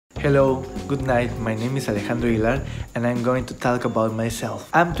Hello, good night, my name is Alejandro and I'm going to talk about myself.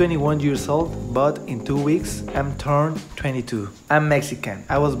 I'm 21 years old, but in 2 weeks I'm turned 22. I'm Mexican.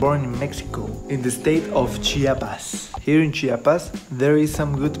 I was born in Mexico, in the state of Chiapas. Here in Chiapas, there is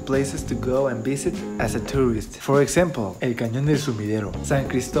some good places to go and visit as a tourist. For example, El Cañón del Sumidero, San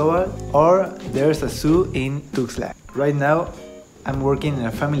Cristobal, or there's a zoo in Tuxtla. Right now, I'm working in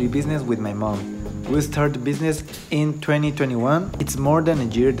a family business with my mom. We started the business in 2021. It's more than a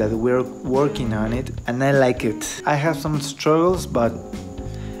year that we're working on it and I like it. I have some struggles, but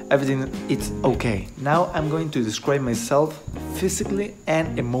everything is okay. Now I'm going to describe myself physically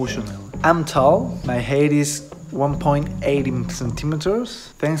and emotionally. I'm tall, my height is 1.80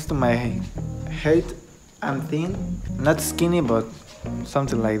 centimeters. Thanks to my height, I'm thin, not skinny, but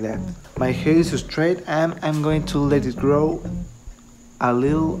something like that. My hair is straight and I'm going to let it grow a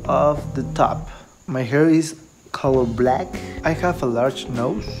little off the top. My hair is color black. I have a large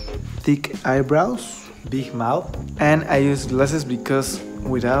nose, thick eyebrows, big mouth, and I use glasses because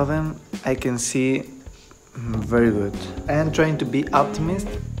without them I can see very good. I am trying to be optimist.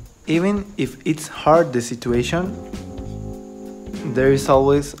 Even if it's hard the situation, there is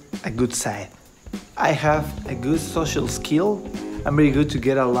always a good side. I have a good social skill. I'm very good to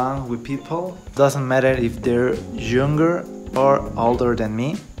get along with people. Doesn't matter if they're younger or older than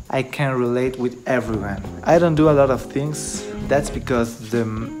me. I can relate with everyone. I don't do a lot of things. That's because the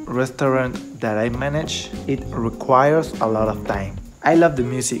restaurant that I manage, it requires a lot of time. I love the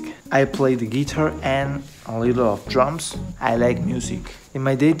music. I play the guitar and a little of drums. I like music. In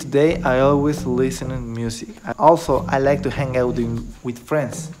my day-to-day, I always listen to music. Also, I like to hang out with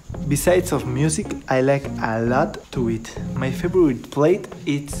friends. Besides of music, I like a lot to eat. My favorite plate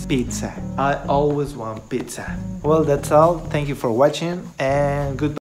is pizza. I always want pizza. Well, that's all. Thank you for watching and goodbye.